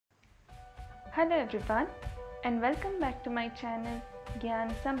Hello everyone and welcome back to my channel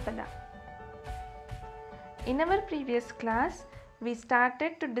Gyan Sampada. In our previous class, we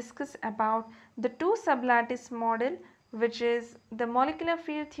started to discuss about the two sublattice model, which is the molecular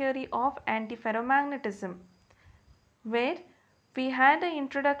field theory of antiferromagnetism, where we had an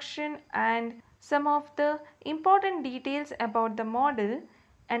introduction and some of the important details about the model,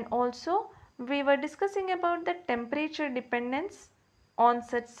 and also we were discussing about the temperature dependence on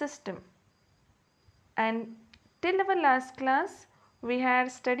such system. And till our last class, we had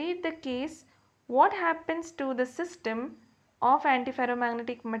studied the case what happens to the system of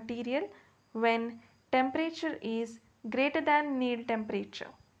antiferromagnetic material when temperature is greater than Neel temperature.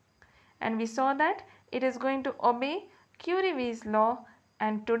 And we saw that it is going to obey Curie's law,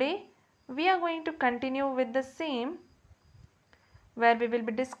 and today we are going to continue with the same, where we will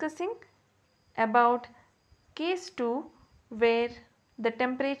be discussing about case 2 where the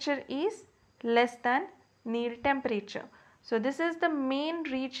temperature is less than Neel temperature. So this is the main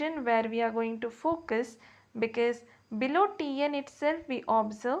region where we are going to focus, because below Tn itself we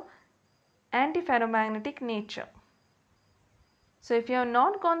observe antiferromagnetic nature. So if you have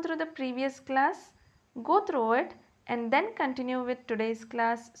not gone through the previous class, go through it and then continue with today's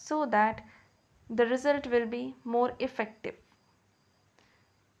class so that the result will be more effective.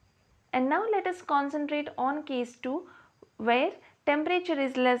 And now let us concentrate on case 2 where temperature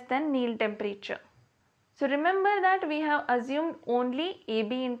is less than Neel temperature. So remember that we have assumed only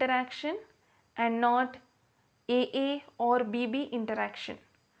AB interaction and not AA or BB interaction.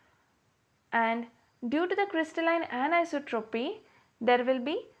 And due to the crystalline anisotropy, there will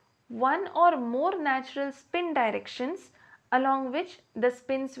be one or more natural spin directions along which the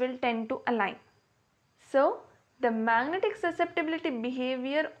spins will tend to align. So the magnetic susceptibility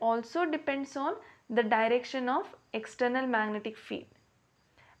behavior also depends on the direction of external magnetic field.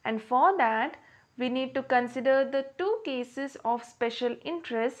 And for that, we need to consider the two cases of special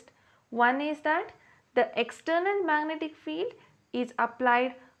interest. One is that the external magnetic field is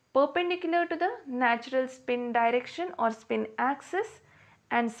applied perpendicular to the natural spin direction or spin axis,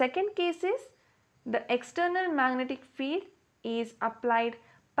 and second case is the external magnetic field is applied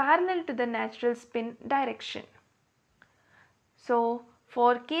parallel to the natural spin direction. So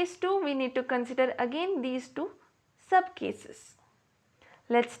for case 2 we need to consider again these two sub cases.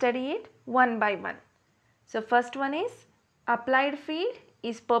 Let's study it one by one. So first one is applied field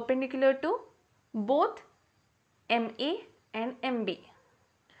is perpendicular to both MA and MB.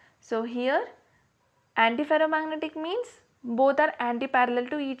 So here antiferromagnetic means both are anti-parallel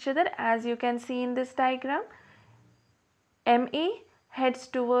to each other, as you can see in this diagram. MA heads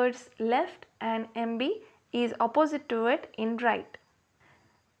towards left and MB is opposite to it in right.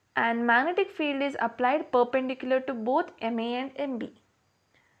 And magnetic field is applied perpendicular to both MA and MB.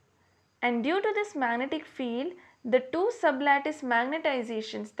 And due to this magnetic field, the two sublattice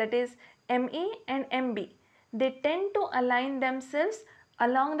magnetizations, that is MA and MB, they tend to align themselves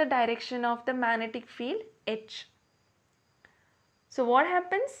along the direction of the magnetic field H. So what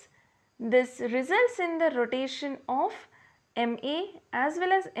happens? This results in the rotation of MA as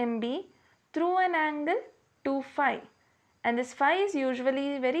well as MB through an angle 2 phi, and this phi is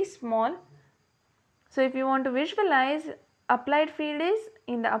usually very small. So if you want to visualize, applied field is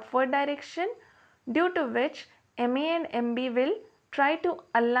in the upward direction, due to which MA and MB will try to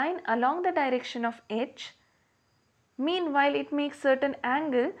align along the direction of H. Meanwhile, it makes certain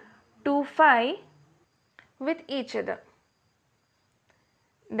angle 2 phi with each other.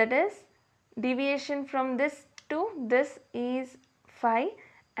 That is, deviation from this to this is phi,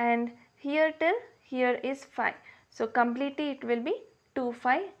 and here till here is phi. So completely it will be 2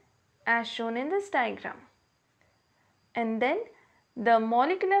 phi as shown in this diagram. And then the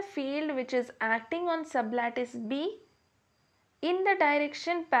molecular field which is acting on sublattice B in the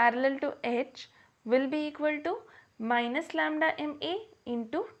direction parallel to H will be equal to minus lambda MA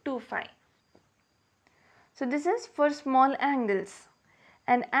into 2 phi. So this is for small angles,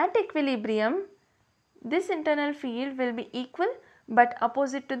 and at equilibrium this internal field will be equal but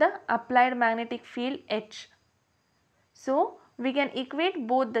opposite to the applied magnetic field H. So we can equate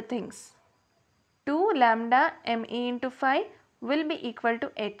both the things. 2 lambda MA into phi will be equal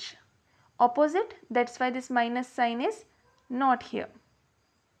to H. Opposite, that's why this minus sign is not here.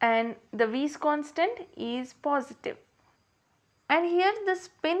 And the V's constant is positive. And here the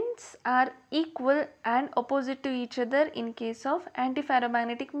spins are equal and opposite to each other in case of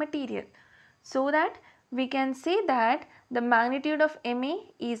antiferromagnetic material. So that we can say that the magnitude of MA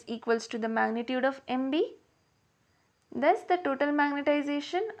is equals to the magnitude of MB. Thus the total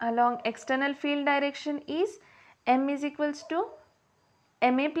magnetization along external field direction is M is equals to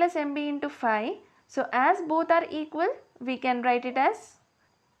Ma plus Mb into phi. So as both are equal, we can write it as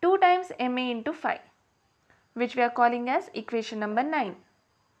 2 times Ma into phi, which we are calling as equation number 9.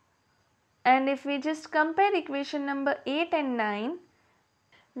 And if we just compare equation number 8 and 9,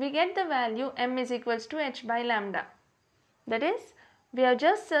 we get the value m is equals to h by lambda. That is, we have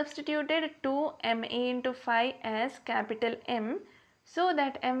just substituted 2 Ma into phi as capital M, so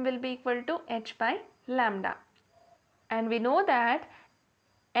that m will be equal to h by lambda. And we know that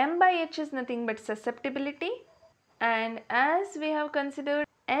m by h is nothing but susceptibility, and as we have considered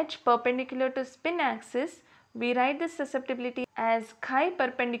h perpendicular to spin axis, we write this susceptibility as chi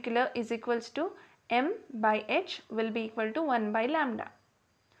perpendicular is equals to m by h will be equal to 1 by lambda,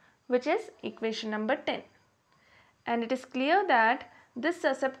 which is equation number 10. And it is clear that this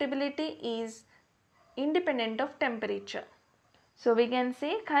susceptibility is independent of temperature. So we can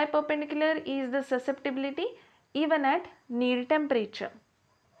say chi perpendicular is the susceptibility even at Neel temperature.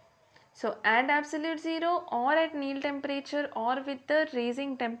 So at absolute zero or at Neel temperature or with the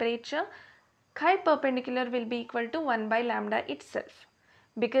raising temperature, chi perpendicular will be equal to 1 by lambda itself,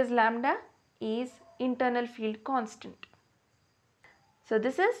 because lambda is internal field constant. So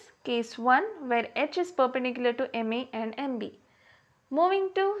this is case 1 where H is perpendicular to Ma and Mb. Moving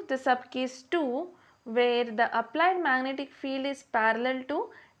to the subcase 2 where the applied magnetic field is parallel to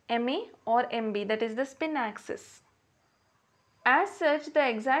Ma or Mb, that is the spin axis. As such, the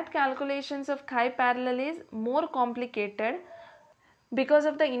exact calculations of chi parallel is more complicated because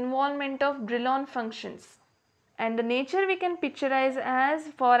of the involvement of Brillouin functions. And the nature we can picturize as,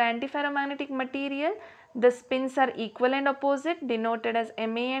 for antiferromagnetic material, the spins are equal and opposite, denoted as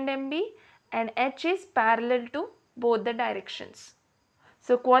Ma and Mb, and H is parallel to both the directions.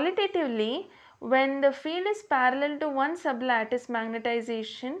 So qualitatively, when the field is parallel to one sublattice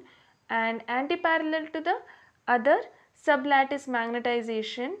magnetization and antiparallel to the other sublattice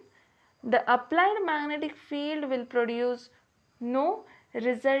magnetization, the applied magnetic field will produce no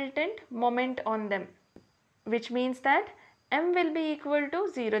resultant moment on them, which means that M will be equal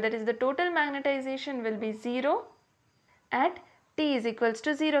to 0, that is the total magnetization will be 0 at T is equals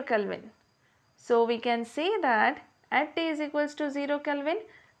to 0 Kelvin. So we can say that at T is equals to 0 Kelvin,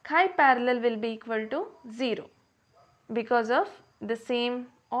 chi parallel will be equal to 0 because of the same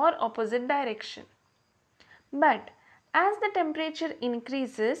or opposite direction. But as the temperature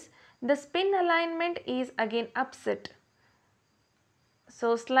increases, the spin alignment is again upset.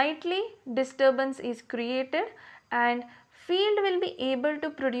 So slightly disturbance is created and field will be able to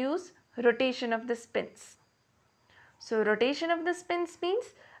produce rotation of the spins. So rotation of the spins means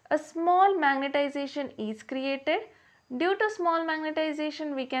a small magnetization is created. Due to small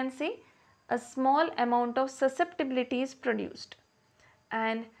magnetization, we can say a small amount of susceptibility is produced,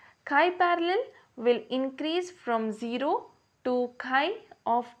 and chi parallel will increase from 0 to chi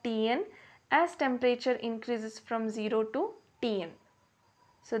of Tn as temperature increases from 0 to Tn.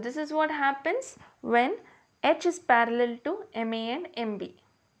 So this is what happens when H is parallel to Ma and Mb.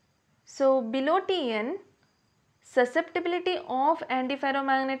 So below Tn, susceptibility of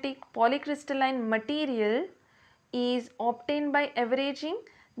antiferromagnetic polycrystalline material is obtained by averaging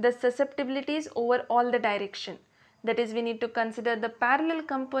the susceptibilities over all the direction. That is, we need to consider the parallel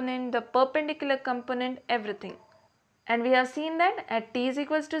component, the perpendicular component, everything. And we have seen that at T is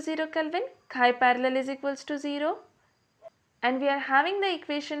equals to 0 Kelvin, chi parallel is equals to 0. And we are having the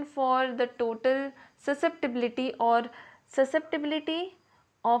equation for the total susceptibility or susceptibility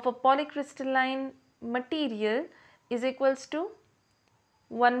of a polycrystalline material is equals to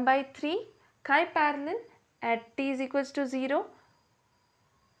 1 by 3 chi parallel at T is equals to 0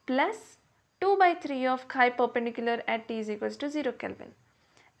 plus 2 by 3 of chi perpendicular at T is equals to 0 Kelvin.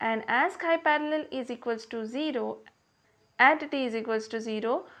 And as chi parallel is equals to 0 at T is equals to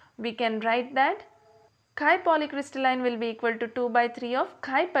 0, we can write that chi polycrystalline will be equal to 2 by 3 of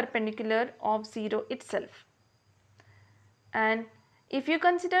chi perpendicular of 0 itself. And if you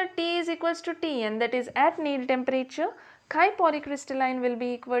consider T is equals to Tn, that is at Neel temperature, chi polycrystalline will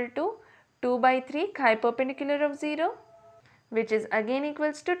be equal to 2 by 3 chi perpendicular of 0, which is again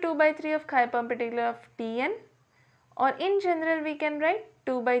equals to 2 by 3 of chi perpendicular of Tn, or in general we can write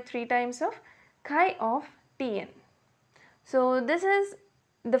 2 by 3 times of chi of Tn. So this is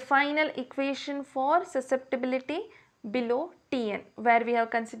the final equation for susceptibility below Tn, where we have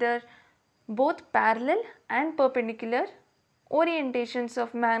considered both parallel and perpendicular orientations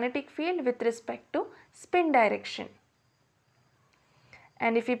of magnetic field with respect to spin direction.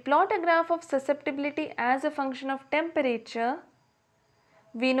 And if we plot a graph of susceptibility as a function of temperature,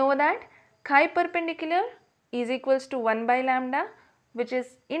 we know that chi perpendicular is equals to 1 by lambda, which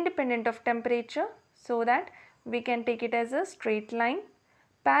is independent of temperature, so that we can take it as a straight line.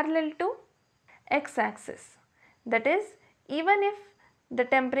 parallel to x-axis. That is, even if the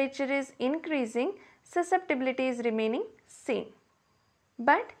temperature is increasing, susceptibility is remaining same.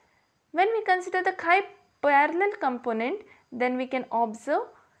 But when we consider the chi parallel component, then we can observe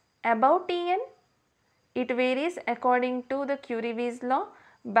above Tn it varies according to the Curie's law,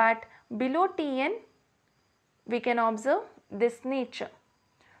 but below Tn we can observe this nature.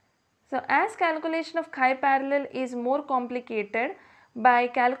 So as calculation of chi parallel is more complicated, by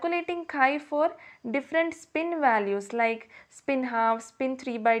calculating chi for different spin values like spin half, spin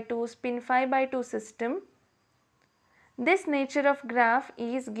 3/2, spin 5/2 system, this nature of graph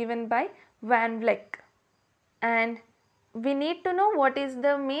is given by Van Vleck. And we need to know what is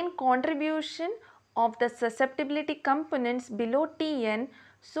the main contribution of the susceptibility components below Tn.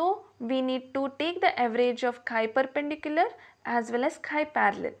 So we need to take the average of chi perpendicular as well as chi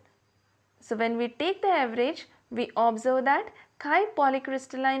parallel. So when we take the average, we observe that chi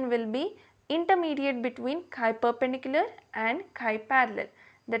polycrystalline will be intermediate between chi perpendicular and chi parallel.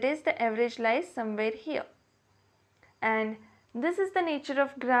 That is, the average lies somewhere here. And this is the nature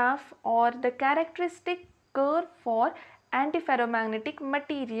of graph or the characteristic curve for antiferromagnetic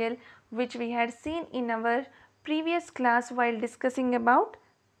material, which we had seen in our previous class while discussing about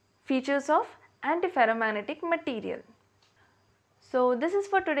features of antiferromagnetic material. So this is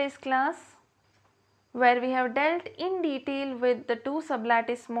for today's class, where we have dealt in detail with the two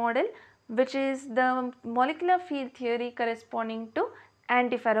sublattice model, which is the molecular field theory corresponding to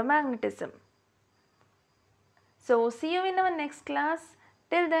antiferromagnetism. So see you in our next class.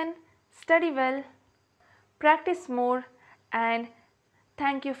 Till then, study well, practice more, and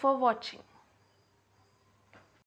thank you for watching.